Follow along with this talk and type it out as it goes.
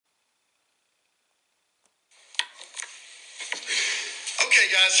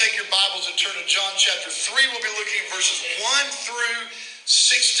Okay, guys, take your Bibles and turn to John chapter 3. We'll be looking at verses 1 through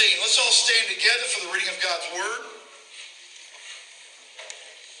 16. Let's all stand together for the reading of God's Word.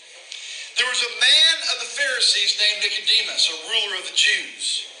 There was a man of the Pharisees named Nicodemus, a ruler of the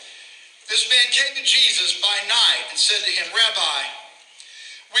Jews. This man came to Jesus by night and said to him, Rabbi,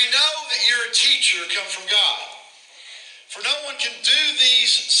 we know that you're a teacher come from God. For no one can do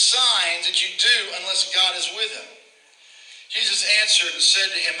these signs that you do unless God is with him. Jesus answered and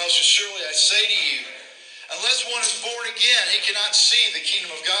said to him, Most assuredly I say to you, unless one is born again, he cannot see the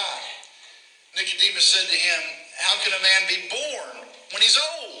kingdom of God. Nicodemus said to him, How can a man be born when he's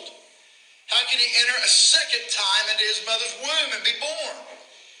old? How can he enter a second time into his mother's womb and be born?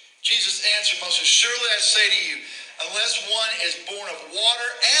 Jesus answered, Most assuredly I say to you, unless one is born of water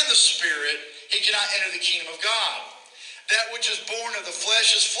and the Spirit, he cannot enter the kingdom of God. That which is born of the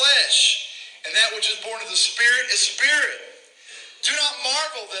flesh is flesh, and that which is born of the Spirit is spirit. Do not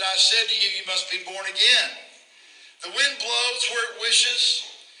marvel that I said to you, you must be born again. The wind blows where it wishes.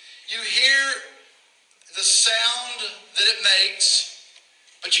 You hear the sound that it makes,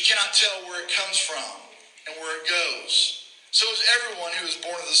 but you cannot tell where it comes from and where it goes. So is everyone who is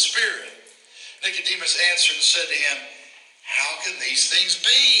born of the Spirit. Nicodemus answered and said to him, How can these things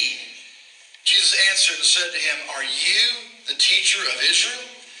be? Jesus answered and said to him, Are you the teacher of Israel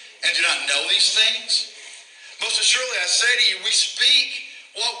and do not know these things? Most assuredly I say to you, we speak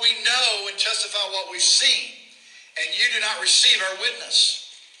what we know and testify what we've seen, and you do not receive our witness.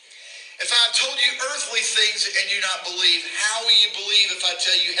 If I have told you earthly things and you do not believe, how will you believe if I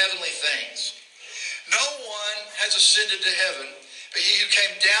tell you heavenly things? No one has ascended to heaven, but he who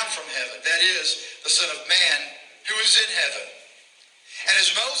came down from heaven, that is, the Son of Man, who is in heaven. And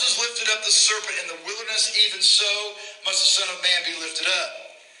as Moses lifted up the serpent in the wilderness, even so must the Son of Man be lifted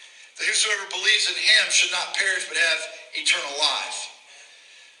up, that whosoever believes in him should not perish but have eternal life.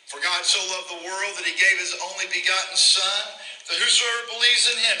 For God so loved the world that he gave his only begotten Son, that whosoever believes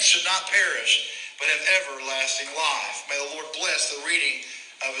in him should not perish but have everlasting life. May the Lord bless the reading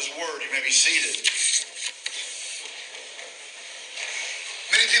of his word. You may be seated.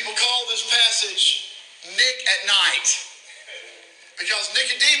 Many people call this passage Nick at night, because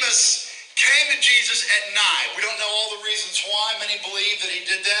Nicodemus came to Jesus at night. We don't know all the reasons why. Many believe that he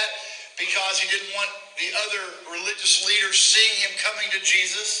did that because he didn't want the other religious leaders seeing him coming to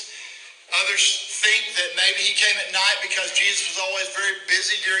Jesus. Others think that maybe he came at night because Jesus was always very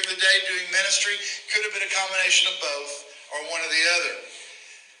busy during the day doing ministry. Could have been a combination of both or one or the other.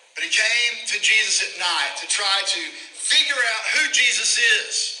 But he came to Jesus at night to try to figure out who Jesus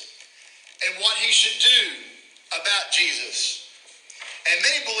is and what he should do about Jesus. And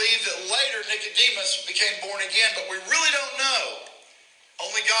many believe that later Nicodemus became born again, but we really don't know.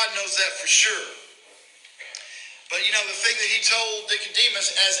 Only God knows that for sure. But you know, the thing that he told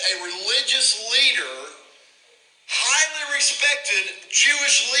Nicodemus as a religious leader, highly respected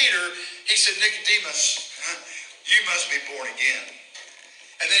Jewish leader, he said, Nicodemus, you must be born again.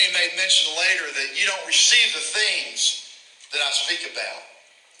 And then he made mention later that you don't receive the things that I speak about.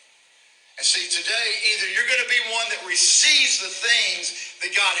 And see, today, either you're going to be one that receives the things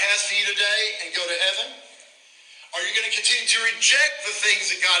that God has for you today and go to heaven, or you're going to continue to reject the things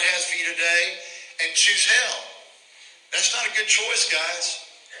that God has for you today and choose hell. That's not a good choice, guys.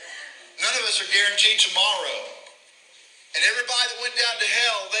 None of us are guaranteed tomorrow. And everybody that went down to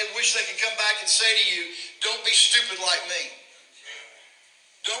hell, they wish they could come back and say to you, don't be stupid like me.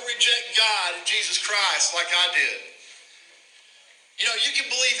 Don't reject God and Jesus Christ like I did. You know, you can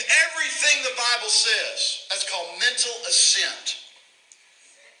believe everything the Bible says. That's called mental assent.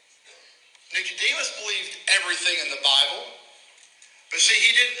 Nicodemus believed everything in the Bible. But see,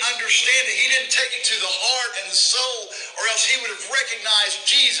 he didn't understand it. He didn't take it to the heart and the soul, or else he would have recognized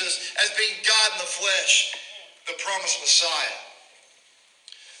Jesus as being God in the flesh, the promised Messiah.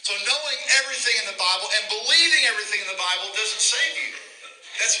 So knowing everything in the Bible and believing everything in the Bible doesn't save you.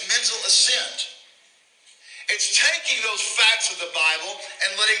 That's mental assent. It's taking those facts of the Bible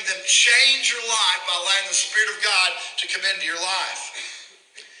and letting them change your life by allowing the Spirit of God to come into your life.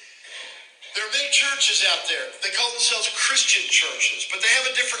 There are many churches out there. They call themselves Christian churches, but they have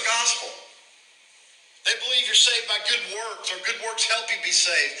a different gospel. They believe you're saved by good works, or good works help you be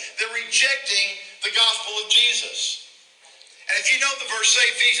saved. They're rejecting the gospel of Jesus. And if you know the verse, say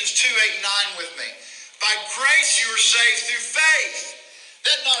Ephesians 2, 8, and 9 with me. By grace you are saved through faith.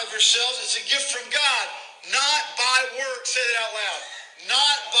 That not of yourselves, it's a gift from God. Not by works. Say that out loud.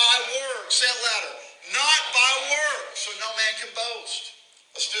 Not by works. Say it louder. Not by works. So no man can boast.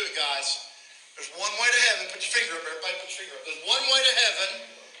 Let's do it, guys. There's one way to heaven. Put your finger up, everybody. Put your finger up. There's one way to heaven.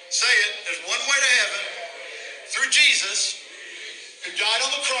 Say it. There's one way to heaven. Through Jesus. who died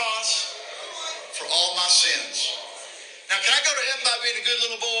on the cross for all my sins. Now, can I go to heaven by being a good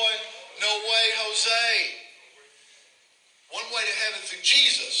little boy? No way, Jose. One way to heaven through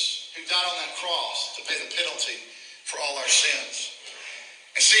Jesus, who died on that cross to pay the penalty for all our sins.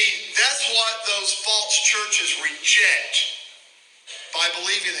 And see, that's what those false churches reject by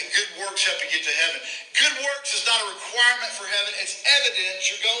believing that good works have to get to heaven. Good works is not a requirement for heaven. It's evidence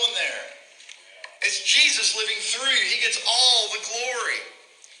you're going there. It's Jesus living through you. He gets all the glory.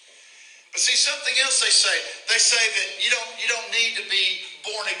 But see, something else they say that you don't need to be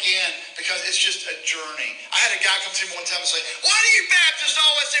born again because it's just a journey. I had a guy come to me one time and say, "Why do you Baptists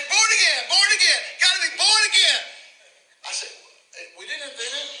always say born again, got to be born again?" I said, "We didn't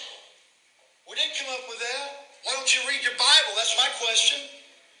invent it. We didn't come up with that. Why don't you read your Bible?" That's my question.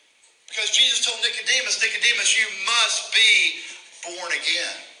 Because Jesus told Nicodemus, you must be born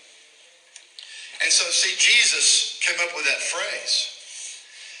again. And so, see, Jesus came up with that phrase.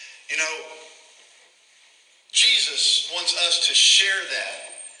 You know, Jesus wants us to share that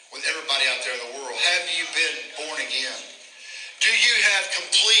with everybody out there in the world. Have you been born again? Do you have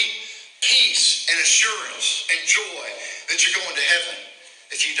complete peace and assurance and joy that you're going to heaven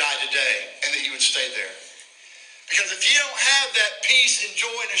if you die today and that you would stay there? Because if you don't have that peace and joy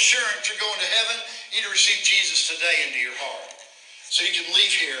and assurance you're going to heaven, you need to receive Jesus today into your heart. So you can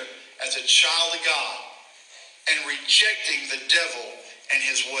leave here as a child of God and rejecting the devil and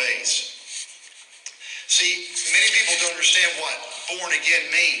his ways. See, many people don't understand what born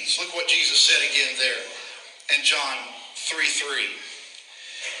again means. Look what Jesus said again there in John 3:3.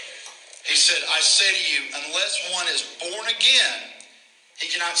 He said, "I say to you, unless one is born again, he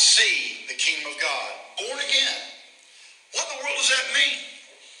cannot see the kingdom of God." Born again. What in the world does that mean?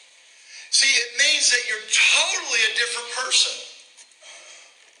 See, it means that you're totally a different person.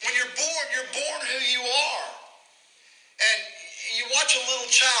 When you're born who you are. And you watch a little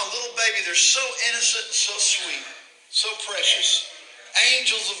child, little baby, they're so innocent and so sweet, so precious,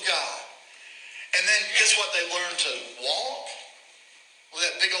 angels of God. And then guess what? They learn to walk with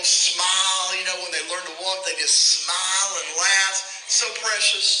that big old smile. You know, when they learn to walk, they just smile and laugh. So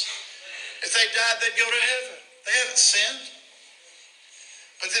precious. If they died, they'd go to heaven. They haven't sinned.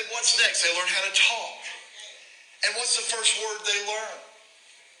 But then what's next? They learn how to talk. And what's the first word they learn?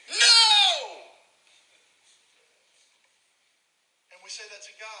 No! We say that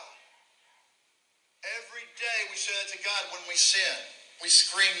to God. Every day we say that to God when we sin. We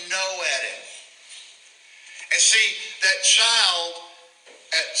scream no at him. And see, that child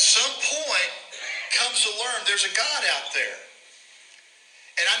at some point comes to learn there's a God out there.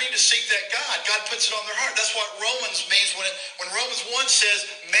 And I need to seek that God. God puts it on their heart. That's what Romans means when Romans 1 says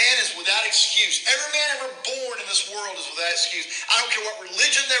man is without excuse. Every man ever born in this world is without excuse. I don't care what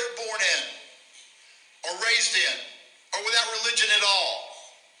religion they were born in or raised in, or without religion at all.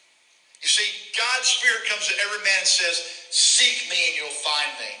 You see, God's Spirit comes to every man and says, "Seek me and you'll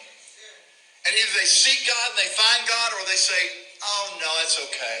find me." And either they seek God and they find God, or they say, "Oh no, that's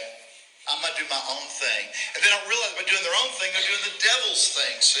okay. I'm going to do my own thing." And they don't realize by doing their own thing, they're doing the devil's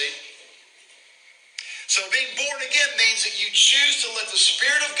thing, see? So being born again means that you choose to let the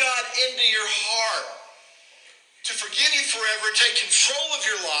Spirit of God into your heart to forgive you forever and take control of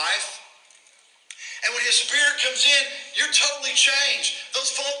your life. And when his Spirit comes in, you're totally changed.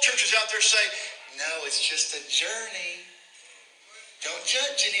 Those false churches out there say, "No, it's just a journey. Don't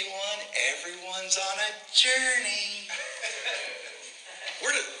judge anyone. Everyone's on a journey."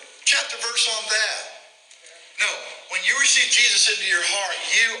 Where's the chapter verse on that? No, when you receive Jesus into your heart,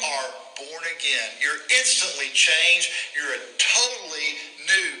 you are born again. You're instantly changed. You're a totally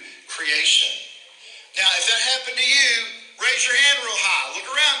new creation. Now, if that happened to you, raise your hand real high. Look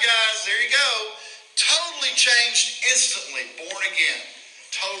around, guys. There you go. Totally changed instantly, born again.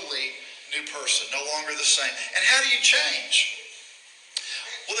 Totally new person, no longer the same. And how do you change?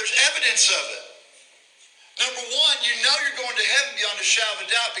 Well, there's evidence of it. Number one, you know you're going to heaven beyond a shadow of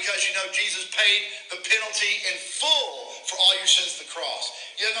a doubt because you know Jesus paid the penalty in full for all your sins at the cross.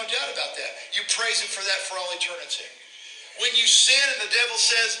 You have no doubt about that. You praise him for that for all eternity. When you sin and the devil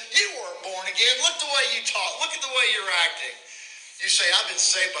says, "You weren't born again. Look the way you talk. Look at the way you're acting." You say, "I've been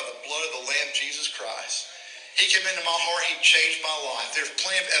saved by the blood of the Lamb, Jesus Christ. He came into my heart. He changed my life." There's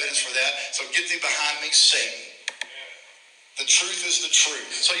plenty of evidence for that. So get thee behind me, Satan. The truth is the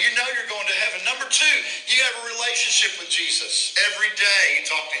truth. So you know you're going to heaven. Number two, you have a relationship with Jesus. Every day you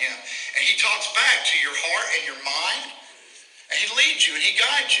talk to him. And he talks back to your heart and your mind. And he leads you and he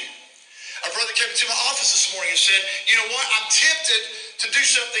guides you. A brother came into my office this morning and said, "You know what? I'm tempted to do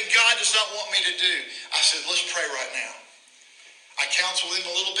something God does not want me to do." I said, "Let's pray right now." I counseled him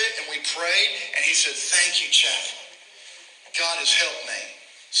a little bit and we prayed. And he said, "Thank you, Chaplain." God has helped me.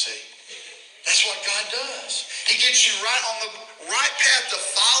 See? That's what God does. He gets you right on the right path to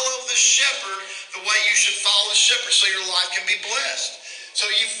follow the shepherd the way you should follow the shepherd so your life can be blessed. So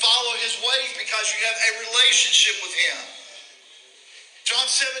you follow his ways because you have a relationship with him. John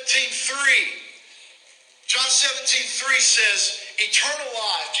 17:3. John 17:3 says, eternal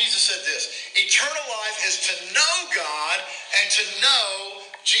life, Jesus said this, eternal life is to know God and to know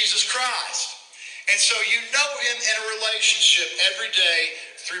Jesus Christ. And so you know him in a relationship every day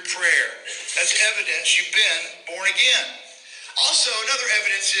through prayer. That's evidence you've been born again. Also, another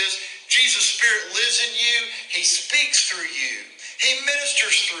evidence is Jesus' Spirit lives in you. He speaks through you. He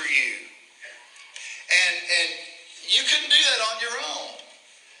ministers through you. And you couldn't do that on your own.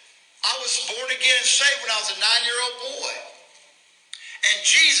 I was born again and saved when I was a 9-year-old boy. And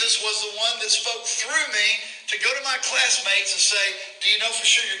Jesus was the one that spoke through me to go to my classmates and say, do you know for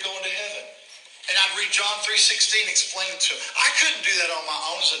sure you're going to heaven? And I'd read John 3:16, explaining to him. I couldn't do that on my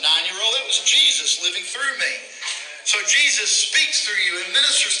own as a 9-year-old. It was Jesus living through me. So Jesus speaks through you and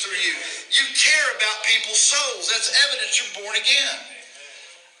ministers through you. You care about people's souls. That's evidence you're born again.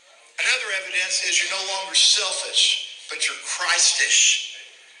 Another evidence is you're no longer selfish, but you're Christish,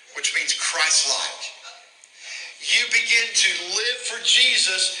 which means Christ-like. You begin to live for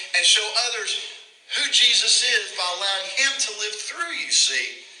Jesus and show others who Jesus is by allowing him to live through you,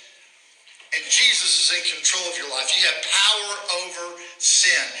 see. And Jesus is in control of your life. You have power over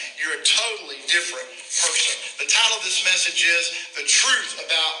sin. You're a totally different person. The title of this message is The Truth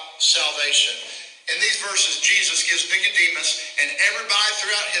About Salvation. In these verses, Jesus gives Nicodemus and everybody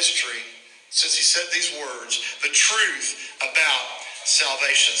throughout history, since he said these words, the truth about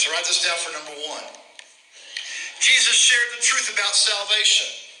salvation. So write this down for number one. Jesus shared the truth about salvation.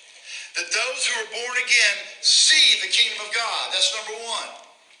 That those who are born again see the kingdom of God. That's number one.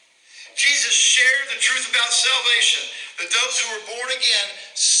 Jesus shared the truth about salvation, that those who are born again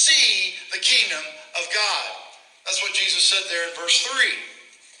see the kingdom of God. That's what Jesus said there in verse 3.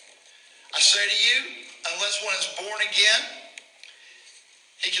 I say to you, unless one is born again,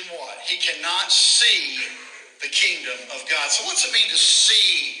 he can what? He cannot see the kingdom of God. So what's it mean to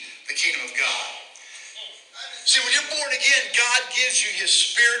see the kingdom of God? See, when you're born again, God gives you his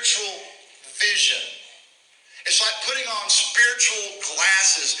spiritual vision. It's like putting on spiritual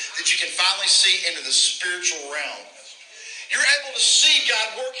glasses that you can finally see into the spiritual realm. You're able to see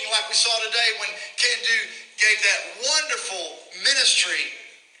God working like we saw today when Kendu gave that wonderful ministry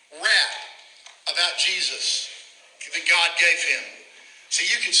rap about Jesus that God gave him. So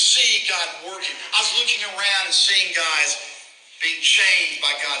you could see God working. I was looking around and seeing guys being changed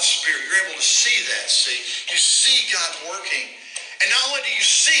by God's Spirit. You're able to see that, see? You see God working. And not only do you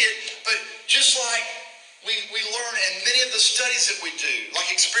see it, but just like we learn in many of the studies that we do,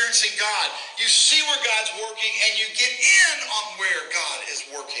 like experiencing God, you see where God's working and you get in on where God is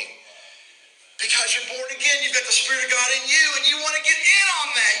working. Because you're born again, you've got the Spirit of God in you and you want to get in on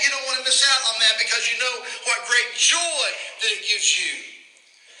that. You don't want to miss out on that because you know what great joy that it gives you.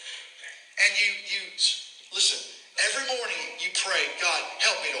 And you listen, every morning you pray, God,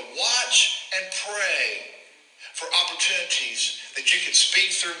 help me to watch and pray for opportunities that you can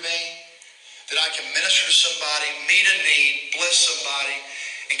speak through me, that I can minister to somebody, meet a need, bless somebody.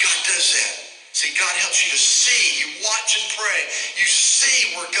 And God does that. See, God helps you to see. You watch and pray. You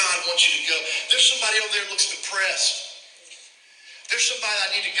see where God wants you to go. There's somebody over there who looks depressed. There's somebody I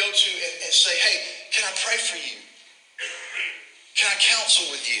need to go to and say, hey, can I pray for you? Can I counsel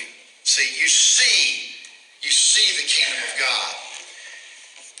with you? See, you see the kingdom of God.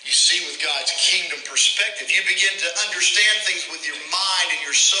 You see with God's kingdom perspective. You begin to understand things with your mind and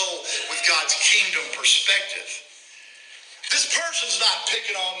your soul with God's kingdom perspective. This person's not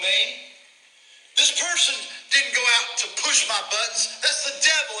picking on me. This person didn't go out to push my buttons. That's the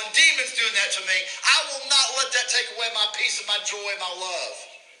devil and demons doing that to me. I will not let that take away my peace and my joy and my love.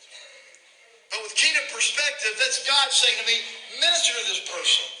 But with kingdom perspective, that's God saying to me, minister to this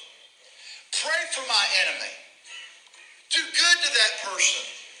person. Pray for my enemy. Do good to that person.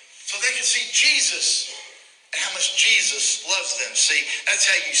 So they can see Jesus and how much Jesus loves them. See, that's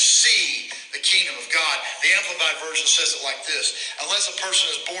how you see the kingdom of God. The Amplified Version says it like this. Unless a person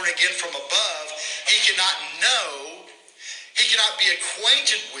is born again from above, he cannot know, he cannot be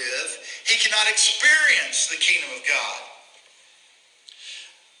acquainted with, he cannot experience the kingdom of God.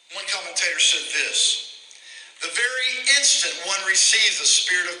 One commentator said this. The very instant one receives the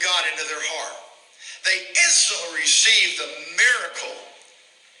Spirit of God into their heart, they instantly receive the miracle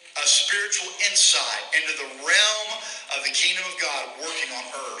of spiritual insight into the realm of the kingdom of God working on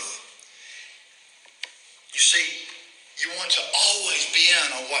earth. You see, you want to always be in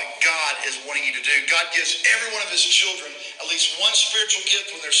on what God is wanting you to do. God gives every one of his children at least one spiritual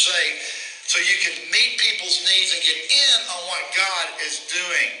gift when they're saved, so you can meet people's needs and get in on what God is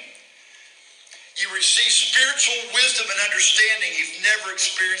doing. You receive spiritual wisdom and understanding you've never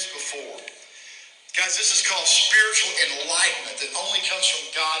experienced before. Guys, this is called spiritual enlightenment that only comes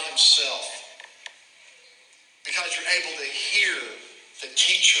from God himself. Because you're able to hear the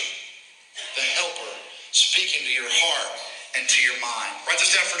teacher, the helper, speaking to your heart and to your mind. Write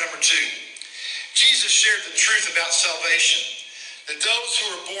this down for number 2. Jesus shared the truth about salvation, that those who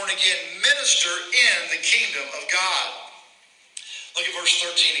are born again minister in the kingdom of God. Look at verse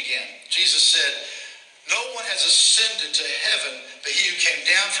 13 again. Jesus said, no one has ascended to heaven but he who came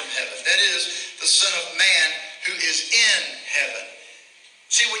down from heaven. That is the Son of Man who is in heaven.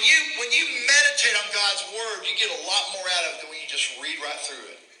 See, when you meditate on God's word, you get a lot more out of it than when you just read right through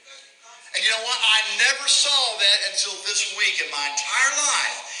it. And you know what? I never saw that until this week in my entire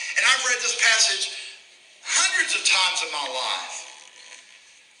life. And I've read this passage hundreds of times in my life.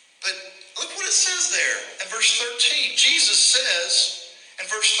 But look what it says there in verse 13. Jesus says in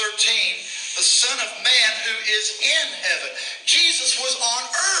verse 13, the Son of Man who is in heaven. Jesus was on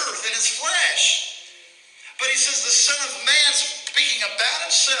earth in his flesh. But he says the Son of Man, speaking about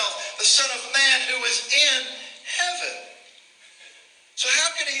himself, the Son of Man who is in heaven. So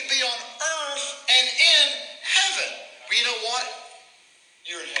how can he be on earth and in heaven? Well, you know what?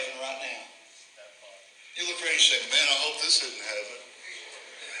 You're in heaven right now. You look around and you say, man, I hope this isn't heaven.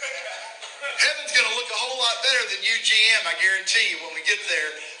 Heaven's going to look a whole lot better than UGM, I guarantee you, when we get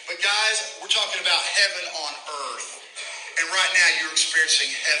there. But guys, we're talking about heaven on earth. And right now you're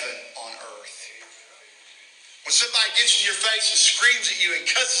experiencing heaven on earth. When somebody gets in your face and screams at you and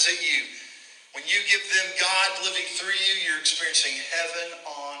cusses at you, when you give them God living through you, you're experiencing heaven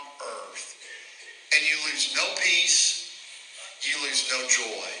on earth. And you lose no peace. You lose no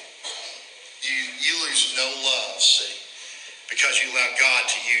joy. You lose no love, see, because you allow God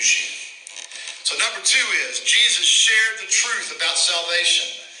to use you. So number 2 is Jesus shared the truth about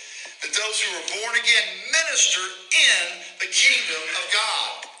salvation, that those who are born again minister in the kingdom of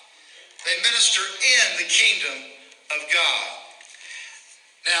God. They minister in the kingdom of God.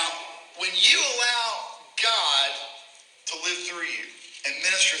 Now, when you allow God to live through you and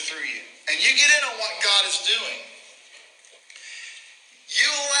minister through you, and you get in on what God is doing, you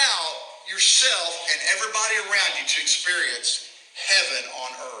allow yourself and everybody around you to experience heaven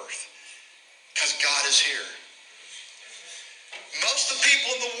on earth, because God is here. Most of the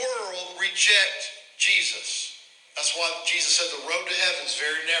people in the world reject Jesus. That's why Jesus said the road to heaven is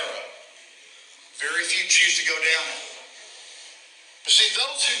very narrow. Very few choose to go down it. But see,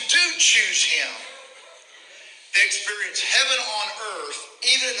 those who do choose him, they experience heaven on earth,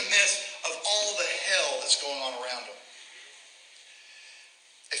 even in the midst of all the hell that's going on around them.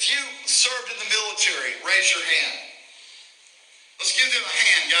 If you served in the military, raise your hand. Let's give them a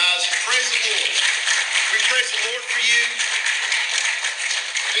hand, guys. Praise the Lord. We praise the Lord for you.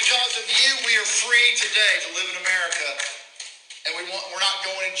 Because of you, we are free today to live in America. And we're not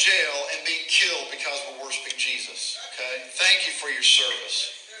going to jail and being killed because we're worshiping Jesus. Okay? Thank you for your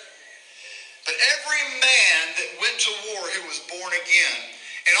service. But every man that went to war who was born again,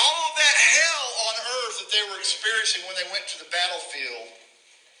 and all of that hell on earth that they were experiencing when they went to the battlefield,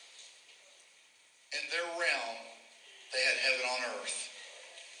 in their realm, they had heaven on earth.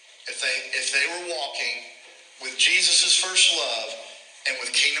 If they were walking with Jesus' first love and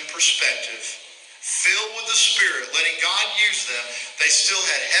with kingdom perspective, filled with the Spirit, letting God use them, they still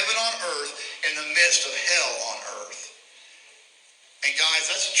had heaven on earth in the midst of hell on earth. And guys,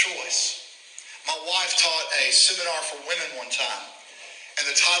 that's a choice. My wife taught a seminar for women one time, and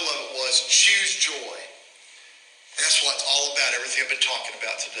the title of it was Choose Joy. And that's what it's all about, everything I've been talking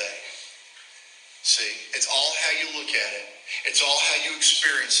about today. See, it's all how you look at it. It's all how you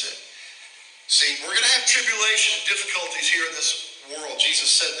experience it. See, we're going to have tribulation and difficulties here in this world. Jesus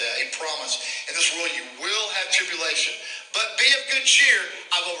said that. He promised. In this world you will have tribulation. But be of good cheer.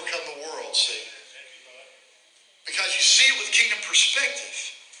 I've overcome the world, see. Because you see it with kingdom perspective.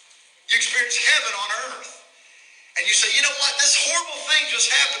 You experience heaven on earth. And you say, you know what? This horrible thing just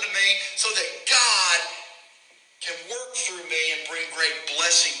happened to me so that God can work through me and bring great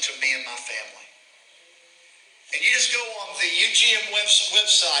blessing to me and my family. And you just go on the UGM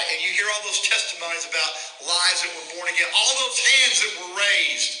website and you hear all those testimonies about lives that were born again. All those hands that were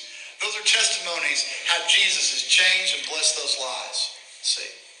raised, those are testimonies how Jesus has changed and blessed those lives. See?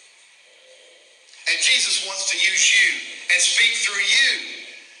 And Jesus wants to use you and speak through you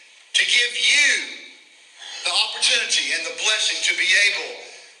to give you the opportunity and the blessing to be able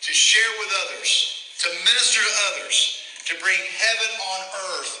to share with others, to minister to others, to bring heaven on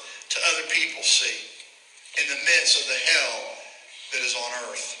earth to other people, see, in the midst of the hell that is on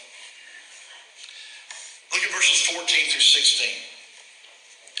earth. Look at verses 14 through 16.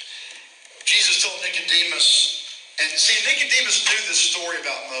 Jesus told Nicodemus, and see, Nicodemus knew this story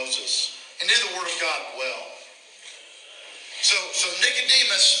about Moses. He knew the Word of God well. So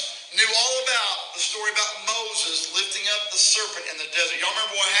Nicodemus knew all about the story about Moses lifting up the serpent in the desert. Y'all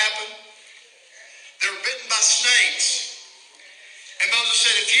remember what happened? They were bitten by snakes. And Moses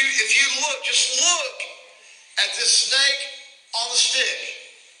said, if you look, just look at this snake on the stick.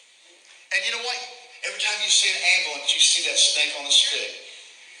 And you know what? Every time you see an ambulance, you see that snake on the stick.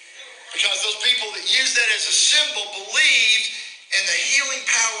 Because those people that use that as a symbol believed in the healing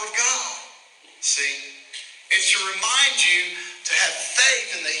power of God. See? It's to remind you to have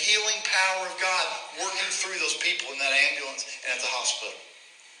faith in the healing power of God working through those people in that ambulance and at the hospital.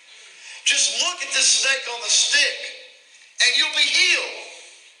 Just look at this snake on the stick and you'll be healed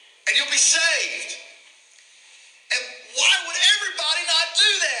and you'll be saved. And why would everybody not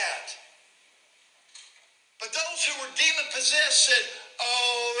do that? But those who were demon-possessed said,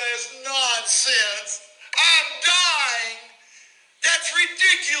 oh, that's nonsense. I'm dying. That's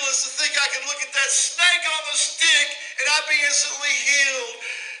ridiculous to think I can look at that snake on the stick and I'd be instantly healed.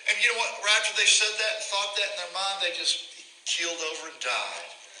 And you know what? Right after they said that and thought that in their mind, they just keeled over and died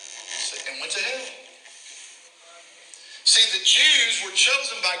and went to hell. See, the Jews were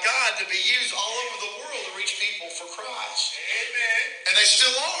chosen by God to be used all over the world to reach people for Christ. Amen. And they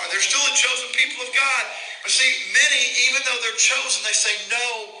still are. They're still a chosen people of God. But see, many, even though they're chosen, they say,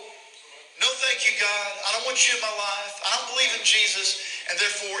 no, thank you, God. I don't want you in my life. I don't believe in Jesus. And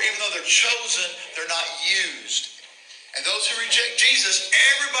therefore, even though they're chosen, they're not used. And those who reject Jesus,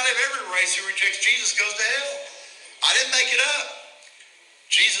 everybody of every race who rejects Jesus goes to hell. I didn't make it up.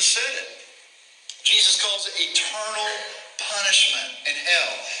 Jesus said it. Jesus calls it eternal punishment in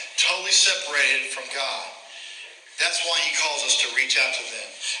hell, totally separated from God. That's why he calls us to reach out to them.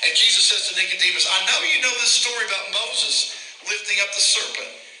 And Jesus says to Nicodemus, I know you know this story about Moses lifting up the serpent.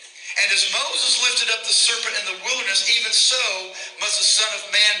 And as Moses lifted up the serpent in the wilderness, even so must the Son of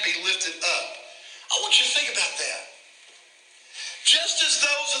Man be lifted up. I want you to think about that. Just as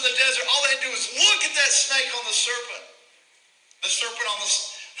those in the desert, all they had to do is look at that snake on the serpent on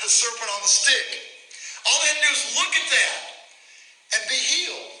the stick. All they had to do is look at that and be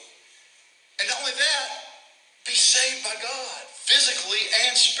healed. And not only that, be saved by God, physically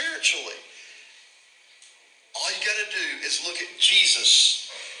and spiritually. All you got to do is look at Jesus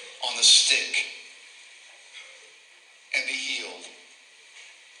on the stick and be healed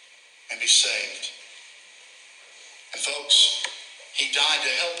and be saved. And folks, he died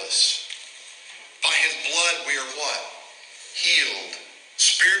to help us. By his blood we are what? Healed,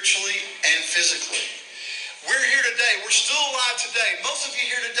 spiritually and physically. We're here today. We're still alive today. Most of you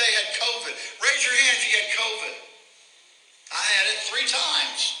here today had COVID. Raise your hand if you had COVID. I had it 3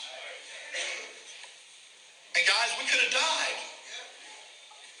 times. And guys, we could have died.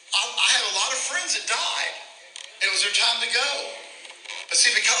 I have a lot of friends that died. It was their time to go. But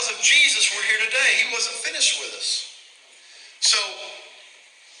see, because of Jesus, we're here today. He wasn't finished with us. So,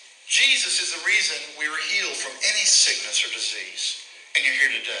 Jesus is the reason we were healed from any sickness or disease. And you're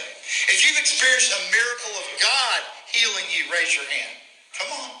here today. If you've experienced a miracle of God healing you, raise your hand.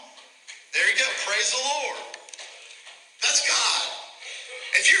 Come on. There you go. Praise the Lord. That's God.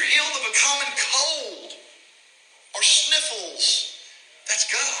 If you're healed of a common cold or sniffles, that's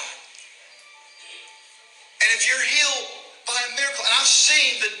God. And if you're healed by a miracle, and I've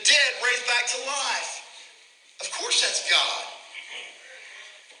seen the dead raised back to life, of course that's God.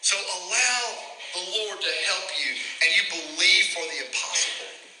 So allow the Lord to help you, and you believe for the impossible.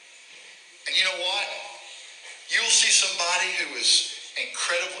 And you know what? You'll see somebody who is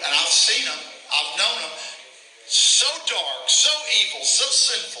incredible, and I've seen them, I've known them, so dark, so evil, so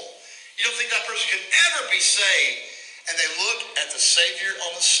sinful. You don't think that person could ever be saved. And they look at the Savior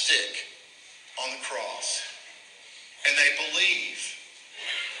on the stick, on the cross, and they believe,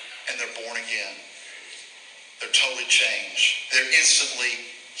 and they're born again. They're totally changed. They're instantly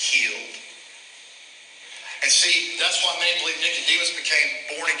healed. And see, that's why many believe Nicodemus became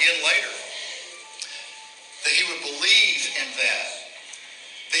born again later. That he would believe in that.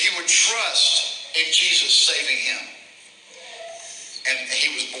 That he would trust in Jesus saving him. And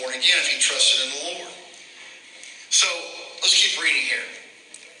he was born again if he trusted in the Lord. So, let's keep reading here.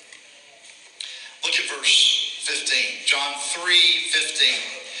 Look at verse 15. John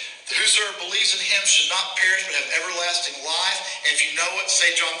 3:15. Whosoever believes in him should not perish but have everlasting life. And if you know it,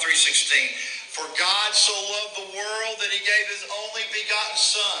 say John 3:16. For God so loved the world that he gave his only begotten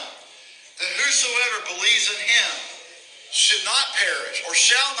Son, that whosoever believes in him should not perish or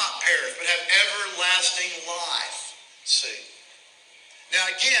shall not perish, but have everlasting life. See. Now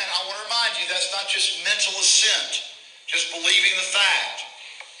again, I want to remind you that's not just mental assent, just believing the fact,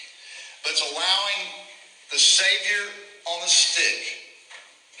 but it's allowing the Savior on the stick,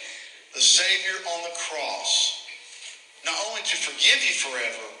 the Savior on the cross, not only to forgive you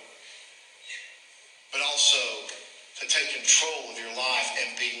forever, but also to take control of your life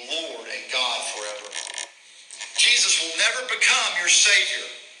and be Lord and God forever. Jesus will never become your Savior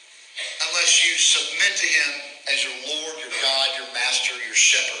unless you submit to Him as your Lord, your God, your Master, your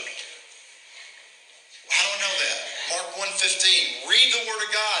Shepherd. How do I know that? Mark 1:15. Read the Word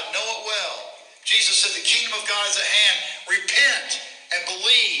of God. Know it well. Jesus said the kingdom of God is at hand. Repent and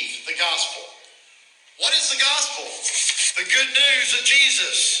believe the gospel. What is the gospel? The good news of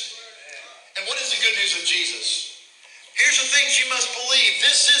Jesus. And what is the good news of Jesus? Here's the things you must believe.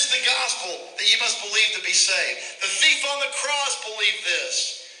 This is the gospel that you must believe to be saved. The thief on the cross believed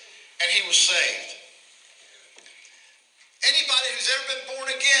this, and he was saved. Anybody who's ever been born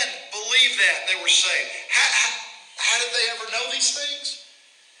again believed that they were saved. How did they ever know these things?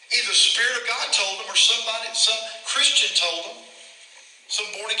 Either the Spirit of God told them, or some Christian told them. Some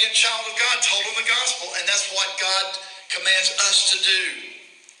born-again child of God told them the gospel, and that's what God commands us to do.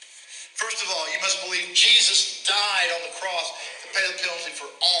 First of all, you must believe Jesus died on the cross to pay the penalty for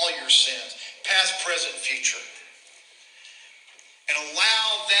all your sins, past, present, future. And allow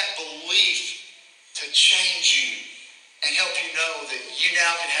that belief to change you and help you know that you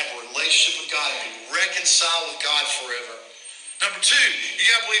now can have a relationship with God and be reconciled with God forever. Number two, you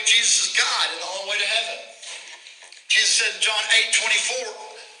got to believe Jesus is God and the only way to heaven. Jesus said in John 8:24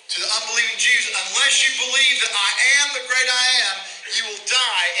 to the unbelieving Jews, unless you believe that I am the great I am, you will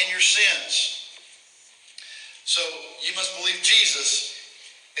die in your sins. So you must believe Jesus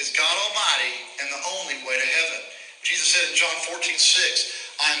is God Almighty and the only way to heaven. Jesus said in John 14:6,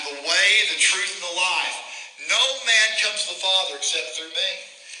 I am the way, the truth, and the life. No man comes to the Father except through me.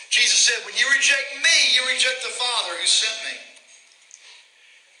 Jesus said, when you reject me, you reject the Father who sent me.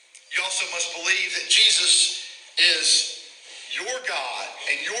 You also must believe that Jesus is your God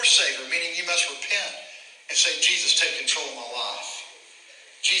and your Savior, meaning you must repent and say, Jesus, take control of my life.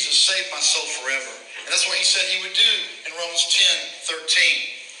 Jesus, save my soul forever. And that's what he said he would do in Romans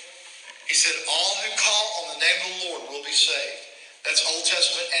 10:13. He said, all who call on the name of the Lord will be saved. That's Old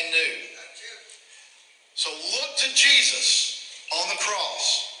Testament and New. So look to Jesus on the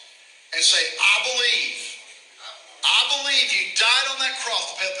cross and say, I believe you died on that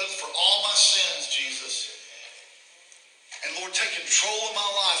cross to pay the penalty for all my sins, Jesus. And Lord, take control of my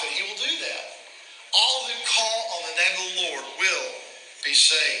life, and he will do that. All who call on the name of the Lord will be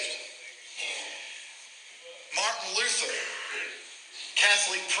saved. Martin Luther,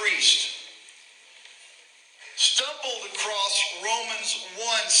 Catholic priest, stumbled across Romans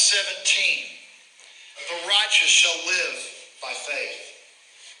 1:17. The righteous shall live by faith.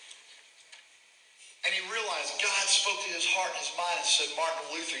 And he realized God spoke to his heart and his mind and said, Martin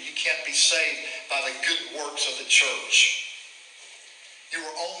Luther, you can't be saved by the good works of the church. You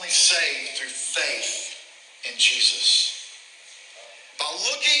are only saved through faith in Jesus. By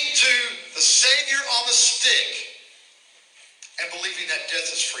looking to the Savior on the stick and believing that death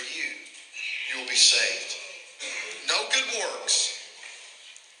is for you, you will be saved. No good works,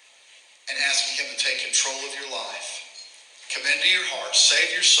 and asking him to take control of your life. Come into your heart,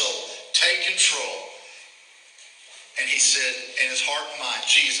 save your soul, take control. And he said in his heart and mind,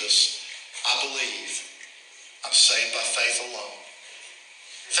 Jesus, I believe I'm saved by faith alone.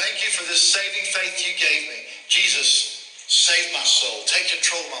 Thank you for this saving faith you gave me. Jesus, save my soul, take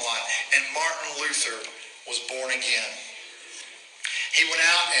control of my life. And Martin Luther was born again. He went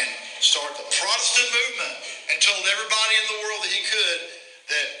out and started the Protestant movement and told everybody in the world that he could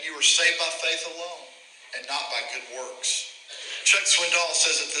that you were saved by faith alone and not by good works. Chuck Swindoll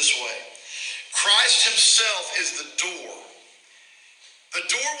says it this way. Christ himself is the door. The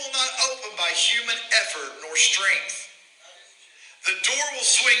door will not open by human effort nor strength. The door will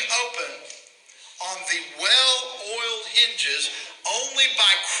swing open on the well-oiled hinges only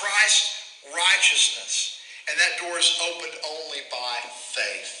by Christ's righteousness. And that door is opened only by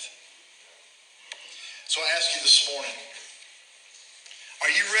faith. So I ask you this morning, are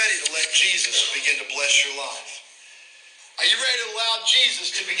you ready to let Jesus begin to bless your life? Are you ready to allow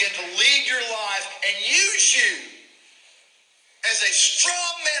Jesus to begin to lead your life and use you as a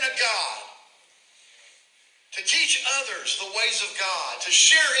strong man of God to teach others the ways of God, to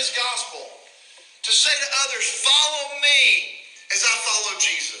share his gospel, to say to others, follow me as I follow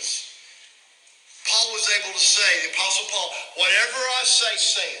Jesus? Paul was able to say, the Apostle Paul, whatever I say,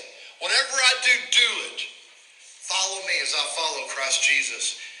 say it. Whatever I do, do it. Follow me as I follow Christ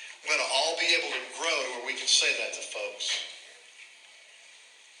Jesus. We're going to all be able to grow to where we can say that to folks.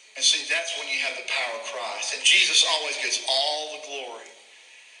 And see, that's when you have the power of Christ. And Jesus always gets all the glory.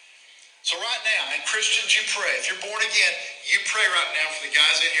 So right now, and Christians, you pray. If you're born again, you pray right now for the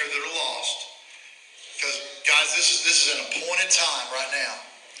guys in here that are lost. Because, guys, this is an appointed time right now.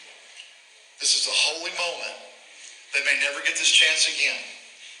 This is a holy moment. They may never get this chance again.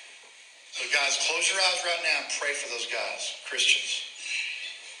 So, guys, close your eyes right now and pray for those guys, Christians.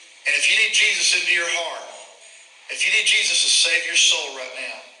 And if you need Jesus into your heart, if you need Jesus to save your soul right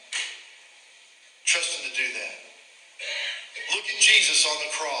now, trust him to do that. Look at Jesus on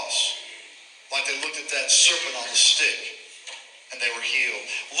the cross like they looked at that serpent on the stick and they were healed.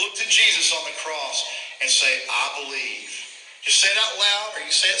 Look to Jesus on the cross and say, I believe. Just say it out loud or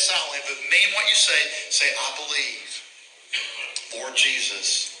you say it silently, but mean what you say. Say, I believe, Lord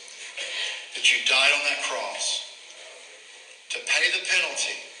Jesus, that you died on that cross to pay the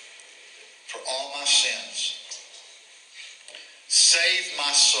penalty for all my sins. Save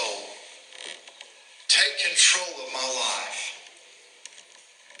my soul. Take control of my life.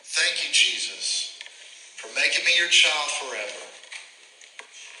 Thank you, Jesus, for making me your child forever.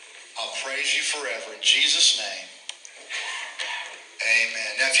 I'll praise you forever. In Jesus' name,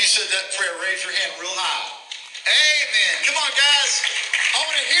 amen. Now, if you said that prayer, raise your hand real high. Amen. Come on, guys. I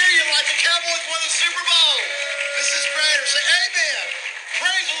want to hear you like the Cowboys won the Super Bowl. This is greater. Say amen.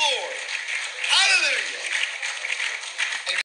 Praise the Lord. Hallelujah.